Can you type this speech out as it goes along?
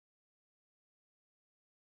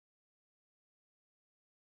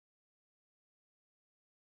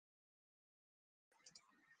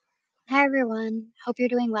Hi everyone, hope you're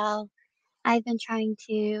doing well. I've been trying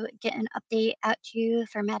to get an update out to you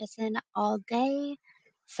for Madisyn all day,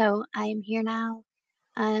 so I'm here now.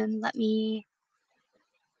 Let me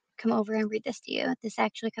come over and read this to you. This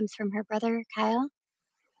actually comes from her brother, Kyle,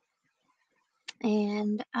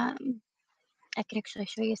 and I can actually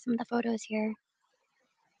show you some of the photos here.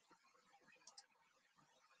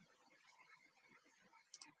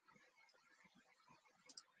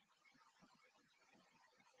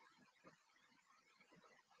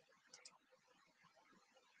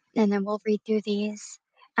 And then we'll read through these.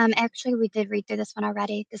 Actually, we did read through this one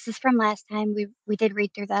already. This is from last time. We did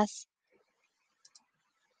read through this,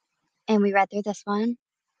 and we read through this one,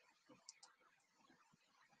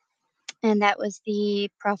 and that was the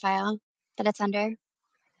profile that it's under.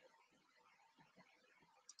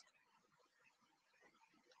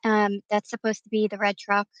 That's supposed to be the red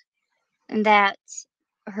truck that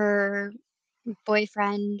her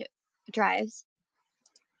boyfriend drives.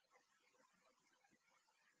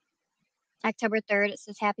 October 3rd, it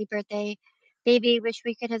says, "Happy birthday. Baby, wish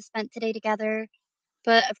we could have spent today together,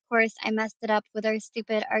 but of course I messed it up with our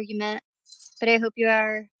stupid argument. But I hope you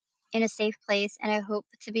are in a safe place and I hope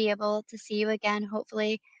to be able to see you again,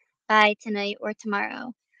 hopefully by tonight or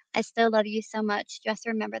tomorrow. I still love you so much. Just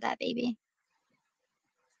remember that, baby."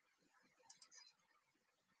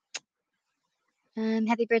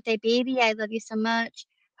 Happy birthday, baby. I love you so much.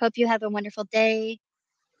 Hope you have a wonderful day.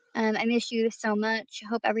 I miss you so much.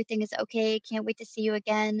 Hope everything is okay. Can't wait to see you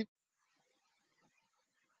again.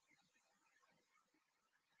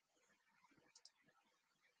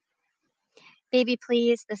 Baby,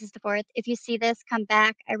 please, this is the fourth. If you see this, come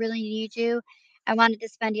back. I really need you. I wanted to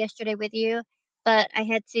spend yesterday with you, but I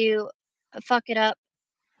had to fuck it up.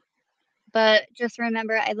 But just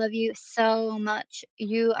remember, I love you so much.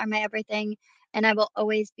 You are my everything, and I will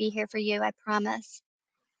always be here for you. I promise.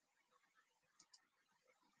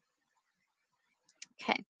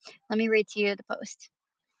 Okay, let me read to you the post,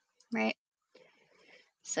 right?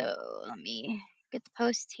 So let me get the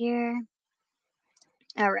post here.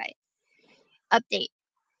 All right. Update.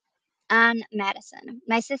 On Madisyn.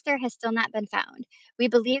 My sister has still not been found. We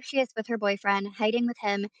believe she is with her boyfriend, hiding with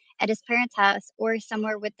him at his parents' house or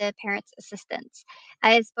somewhere with the parents' assistance.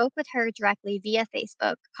 I have spoke with her directly via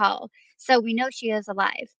Facebook call, so we know she is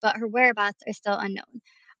alive, but her whereabouts are still unknown,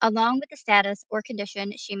 along with the status or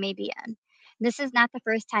condition she may be in. This is not the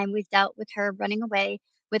first time we've dealt with her running away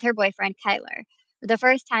with her boyfriend, Kyler. The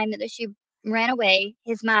first time that she ran away,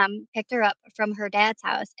 his mom picked her up from her dad's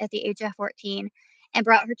house at the age of 14 and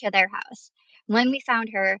brought her to their house. When we found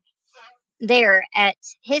her there at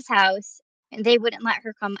his house, they wouldn't let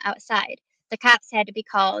her come outside. The cops had to be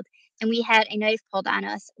called, and we had a knife pulled on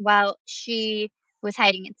us while she was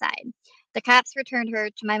hiding inside. The cops returned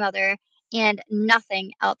her to my mother, and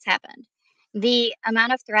nothing else happened. The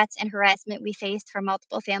amount of threats and harassment we faced from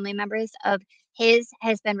multiple family members of his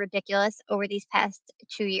has been ridiculous over these past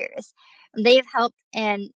 2 years. They've helped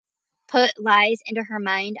and put lies into her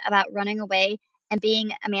mind about running away and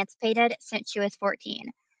being emancipated since she was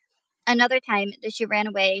 14. Another time that she ran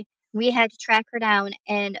away, we had to track her down,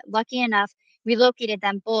 and lucky enough, we located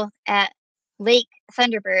them both at Lake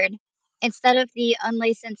Thunderbird. Instead of the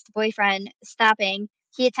unlicensed boyfriend stopping,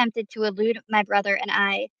 he attempted to elude my brother and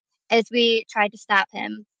I as we tried to stop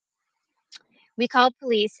him. We called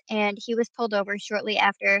police, and he was pulled over shortly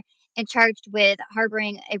after and charged with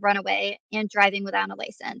harboring a runaway and driving without a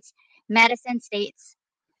license. Madisyn states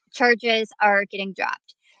charges are getting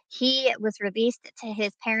dropped. He was released to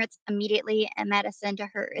his parents immediately and Madisyn to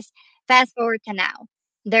hers. Fast forward to now.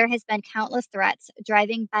 There has been countless threats,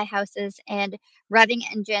 driving by houses and revving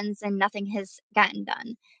engines, and nothing has gotten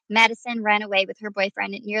done. Madisyn ran away with her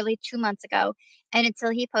boyfriend nearly 2 months ago, and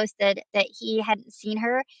until he posted that he hadn't seen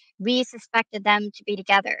her, we suspected them to be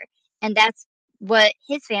together. And that's what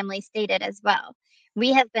his family stated as well.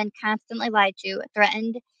 We have been constantly lied to,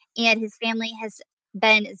 threatened, and his family has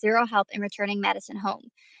been zero help in returning Madisyn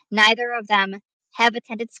home. Neither of them have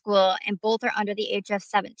attended school, and both are under the age of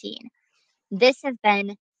 17. This has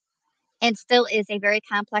been and still is a very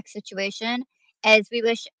complex situation, as we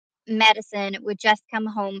wish Madisyn would just come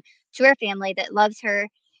home to her family that loves her.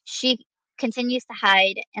 She continues to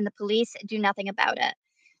hide, and the police do nothing about it.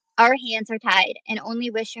 Our hands are tied and only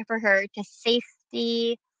wish for her to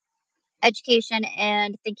safety, education,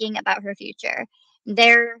 and thinking about her future.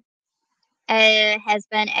 There has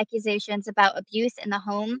been accusations about abuse in the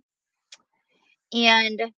home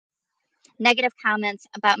and negative comments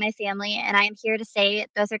about my family, and I am here to say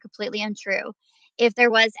those are completely untrue. If there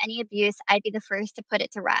was any abuse, I'd be the first to put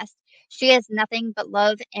it to rest. She has nothing but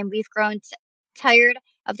love, and we've grown tired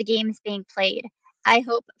of the games being played. I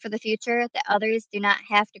hope for the future that others do not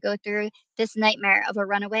have to go through this nightmare of a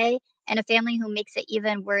runaway and a family who makes it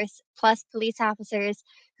even worse, plus police officers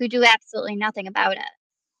who do absolutely nothing about it.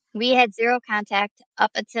 We had zero contact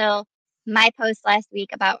up until my post last week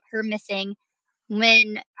about her missing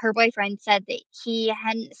when her boyfriend said that he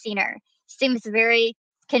hadn't seen her. Seems very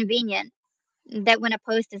convenient that when a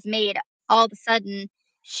post is made, all of a sudden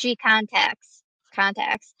she contacts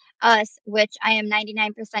us, which I am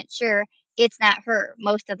 99% sure it's not her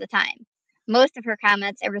most of the time. Most of her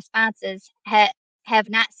comments and responses have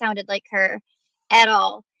not sounded like her at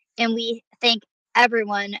all, and we thank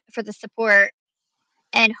everyone for the support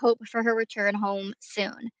and hope for her return home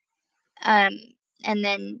soon. Um, and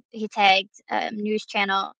then he tagged news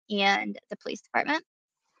channel and the police department.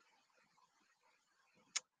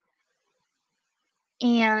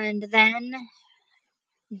 And then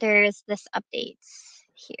there's this update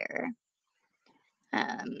here.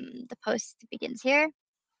 The post begins here.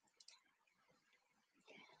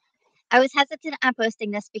 I was hesitant on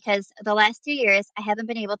posting this because the last 2 years I haven't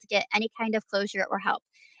been able to get any kind of closure or help.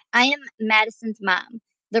 I am Madisyn's mom,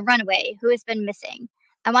 the runaway who has been missing.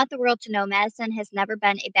 I want the world to know Madisyn has never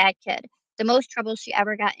been a bad kid. The most trouble she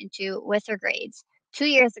ever got into was her grades. 2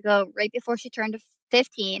 years ago, right before she turned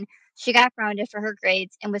 15, she got grounded for her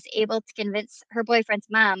grades and was able to convince her boyfriend's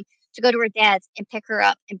mom to go to her dad's and pick her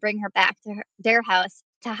up and bring her back to their house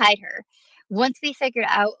to hide her. Once we figured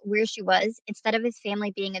out where she was, instead of his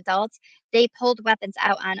family being adults, they pulled weapons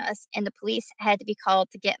out on us, and the police had to be called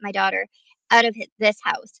to get my daughter out of this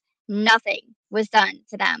house. Nothing was done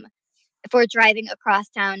to them for driving across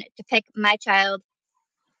town to pick my child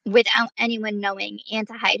without anyone knowing and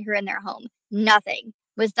to hide her in their home. Nothing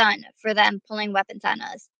was done for them pulling weapons on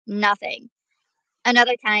us. Nothing.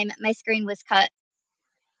 Another time, my screen was cut.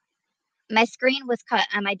 My screen was cut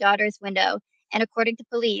on my daughter's window, and according to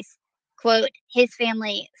police, quote, his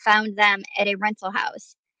family found them at a rental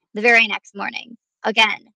house the very next morning.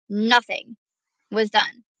 Again, nothing was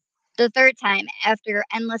done. The third time, after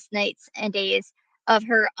endless nights and days of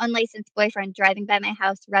her unlicensed boyfriend driving by my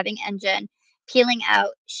house, revving engine, peeling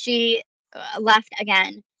out, she left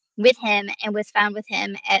again with him and was found with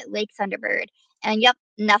him at Lake Thunderbird. And yep,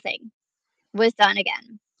 nothing was done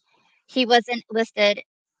again. He wasn't listed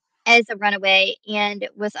as a runaway and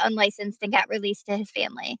was unlicensed and got released to his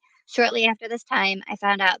family. Shortly after this time, I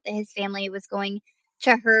found out that his family was going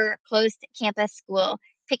to her closed campus school,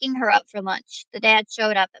 picking her up for lunch. The dad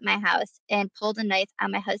showed up at my house and pulled a knife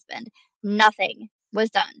on my husband. Nothing was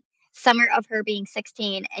done. Summer of her being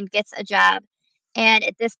 16 and gets a job, and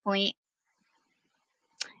at this point,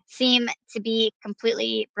 seem to be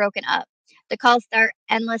completely broken up. The calls start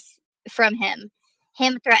endless from him.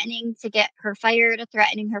 Him threatening to get her fired,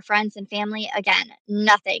 threatening her friends and family. Again,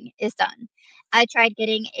 nothing is done. I tried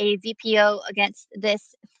getting a VPO against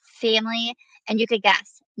this family, and you could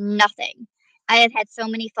guess, nothing. I have had so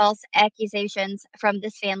many false accusations from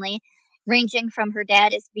this family, ranging from her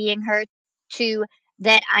dad is beating her to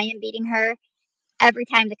that I am beating her. Every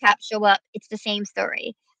time the cops show up, it's the same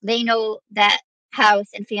story. They know that house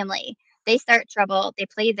and family. They start trouble, they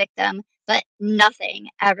play victim, but nothing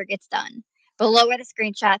ever gets done. Below are the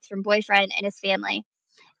screenshots from boyfriend and his family.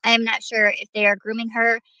 I am not sure if they are grooming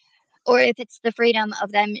her or if it's the freedom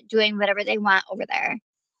of them doing whatever they want over there.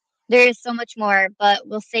 There is so much more, but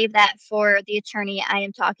we'll save that for the attorney I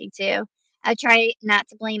am talking to. I try not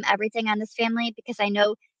to blame everything on this family because I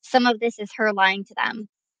know some of this is her lying to them.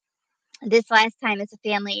 This last time as a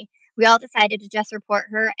family, we all decided to just report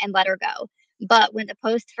her and let her go. But when the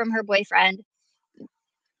post from her boyfriend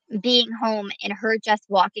being home and her just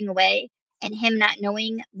walking away and him not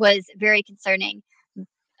knowing was very concerning,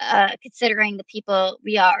 considering the people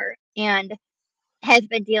we are and have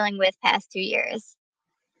been dealing with past 2 years.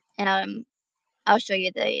 And I'll show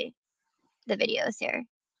you the videos here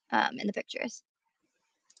in the pictures.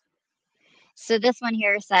 So this one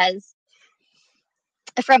here says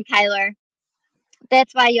from Kyler.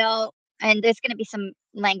 That's why y'all, and there's gonna be some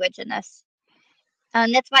language in this.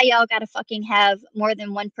 That's why y'all gotta fucking have more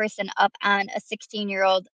than one person up on a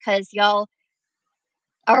 16-year-old because y'all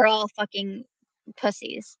are all fucking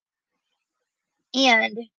pussies.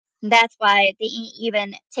 And that's why they ain't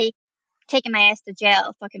even taking my ass to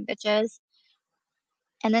jail, fucking bitches.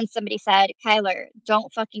 And then somebody said, Kyler,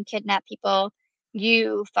 don't fucking kidnap people,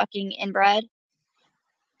 you fucking inbred.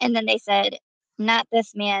 And then they said, not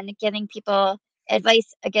this man giving people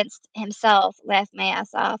advice against himself. Laughed my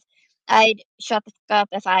ass off. I'd shut the fuck up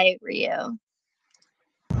if I were you.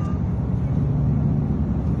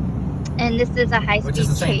 And this is a high-speed chase. Which is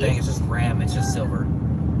the same thing. It's just RAM. It's just silver.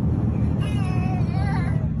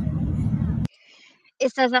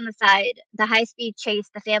 It says on the side, the high-speed chase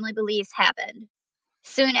the family believes happened.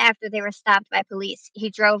 Soon after they were stopped by police, he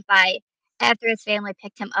drove by after his family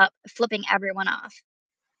picked him up, flipping everyone off.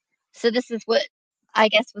 So this is what I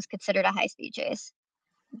guess was considered a high-speed chase.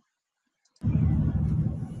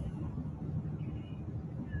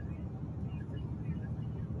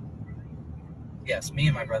 Yes, me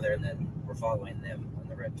and my brother, and then we're following them on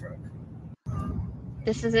the red truck.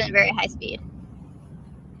 This isn't very high speed.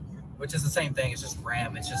 Which is the same thing, it's just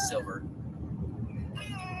Ram, it's just silver.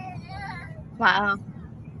 Wow.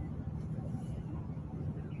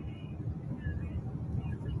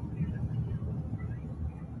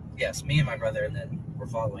 Yes, me and my brother, and then we're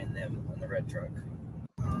following them on the red truck.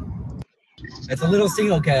 It's a little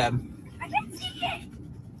single cab. I can see it.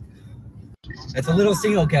 It's a little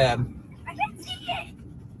single cab. I can see it.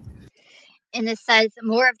 And it says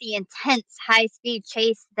more of the intense high speed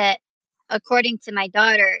chase that, according to my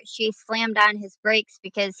daughter, she slammed on his brakes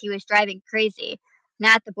because he was driving crazy,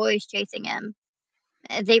 not the boys chasing him.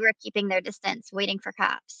 They were keeping their distance, waiting for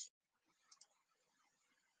cops.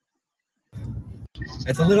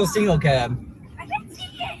 It's a little single cab. I can see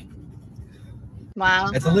it.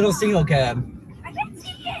 Wow. It's a little single cab. I can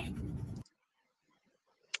see it.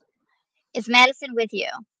 Is Madisyn with you?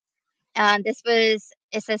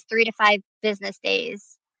 It says 3 to 5 business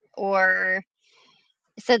days. Or,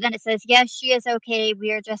 so then it says, yes, she is okay.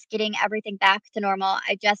 We are just getting everything back to normal.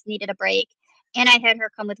 I just needed a break. And I had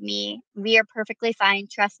her come with me. We are perfectly fine.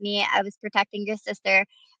 Trust me. I was protecting your sister.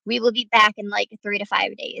 We will be back in like 3 to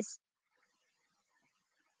 5 days.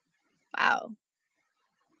 Wow.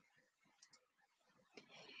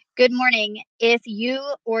 Good morning. If you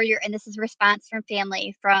or your, and this is a response from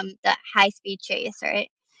family from the high speed chase,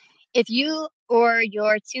 right? If you or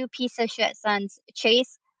your 2 piece of shit sons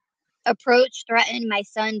chase, approach, threaten my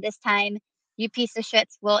son this time, you piece of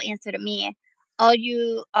shits will answer to me. All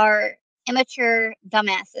you are immature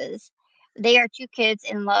dumbasses. They are 2 kids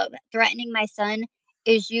in love. Threatening my son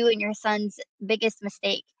is you and your son's biggest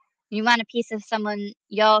mistake. You want a piece of someone,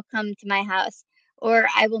 y'all come to my house, or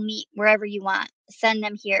I will meet wherever you want. Send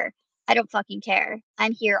them here. I don't fucking care.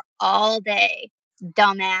 I'm here all day,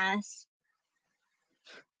 dumbass.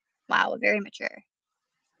 Wow, very mature.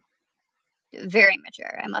 Very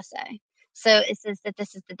mature, I must say. So it says that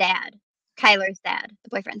this is the dad, Kyler's dad, the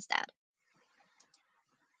boyfriend's dad.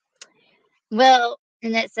 Well,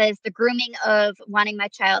 and it says the grooming of wanting my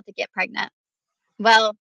child to get pregnant.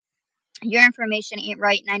 Well, your information ain't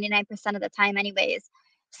right 99% of the time, anyways.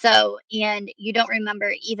 So, and you don't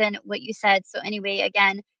remember even what you said. So, anyway,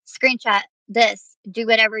 again, screenshot this, do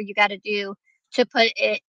whatever you got to do to put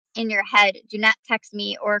it in your head. Do not text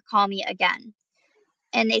me or call me again.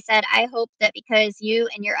 And they said, I hope that because you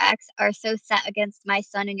and your ex are so set against my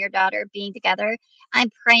son and your daughter being together,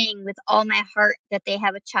 I'm praying with all my heart that they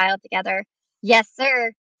have a child together. Yes,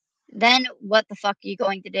 sir. Then what the fuck are you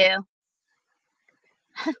going to do?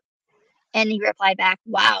 And he replied back,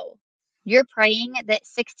 wow, you're praying that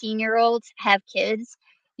 16-year-olds have kids?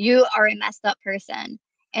 You are a messed up person.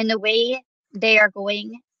 And the way they are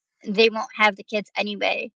going, they won't have the kids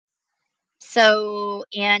anyway. So,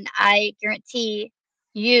 and I guarantee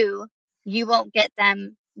you won't get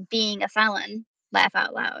them being a felon. Laugh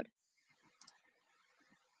out loud.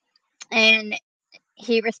 And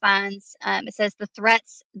he responds, it says the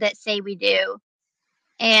threats that say we do,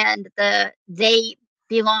 and the they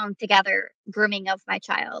belong together grooming of my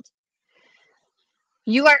child.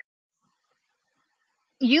 You are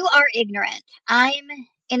ignorant. I'm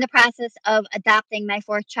in the process of adopting my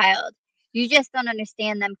 4th child. You just don't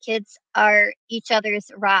understand them kids are each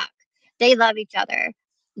other's rock. They love each other.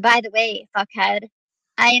 By the way, fuckhead,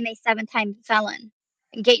 I am a 7-time felon.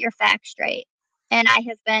 Get your facts straight. And I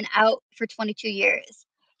have been out for 22 years.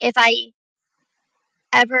 If I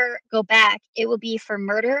ever go back, it will be for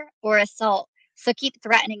murder or assault. So keep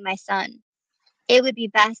threatening my son. It would be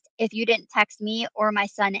best if you didn't text me or my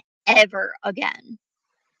son ever again.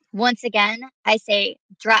 Once again, I say,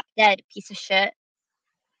 drop dead, piece of shit.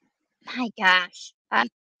 My gosh.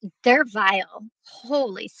 They're vile.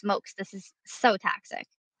 Holy smokes, this is so toxic.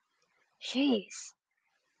 Jeez.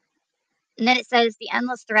 And then it says the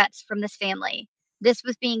endless threats from this family. This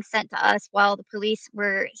was being sent to us while the police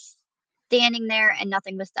were standing there and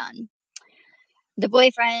nothing was done. The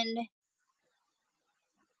boyfriend,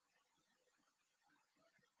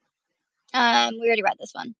 we already read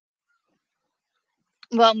this one.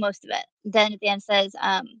 Well, most of it. Then at the end says,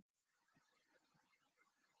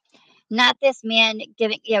 not this man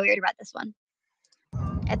giving, yeah, we already read this one.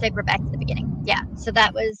 I think we're back to the beginning. Yeah, so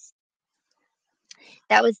that was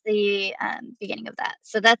the beginning of that.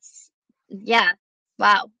 So that's, yeah,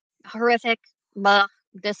 wow, horrific, Ugh,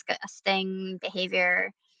 disgusting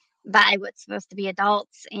behavior by what's supposed to be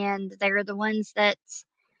adults, and they're the ones that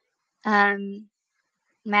um,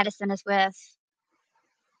 Madisyn is with.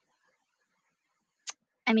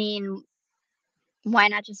 I mean, why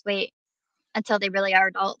not just wait until they really are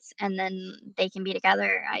adults and then they can be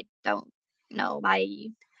together? I don't know why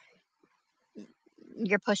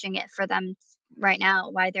you're pushing it for them right now,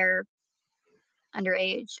 why they're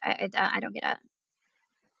underage. I don't get it.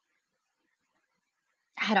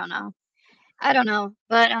 I don't know. I don't know.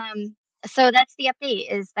 But so that's the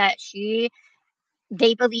update is that she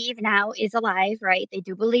they believe now is alive, right? They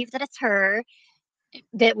do believe that it's her,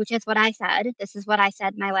 that which is what I said. This is what I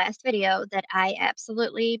said in my last video that I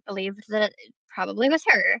absolutely believed that it probably was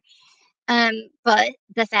her. But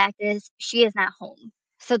the fact is she is not home.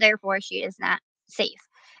 So therefore she is not safe.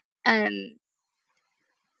 Um,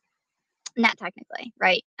 not technically,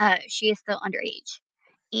 right? She is still underage.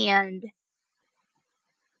 And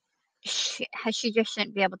she just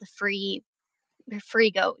shouldn't be able to free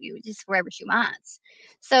go you just wherever she wants.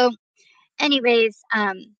 So anyways,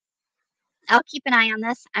 I'll keep an eye on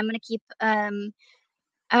this. I'm gonna keep an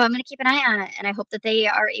eye on it, and I hope that they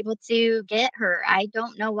are able to get her. I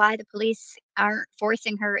don't know why the police aren't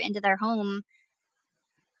forcing her into their home.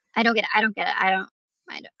 I don't get it. I don't get it. I don't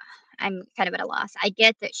I'm kind of at a loss. I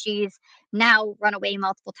get that she's now run away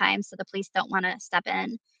multiple times, so the police don't want to step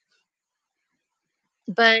in.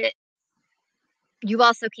 But you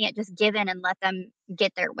also can't just give in and let them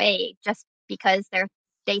get their way just because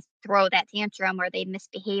they throw that tantrum or they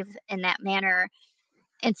misbehave in that manner,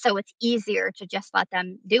 and so it's easier to just let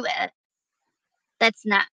them do it. That's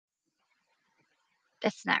not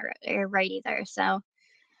that's not right either. So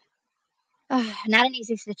not an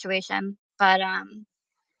easy situation, but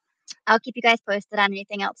I'll keep you guys posted on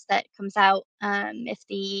anything else that comes out. If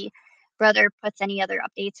the brother puts any other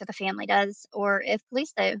updates or the family does, or if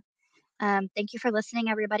police do. Thank you for listening,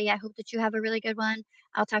 everybody. I hope that you have a really good one.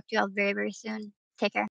 I'll talk to you all very, very soon. Take care.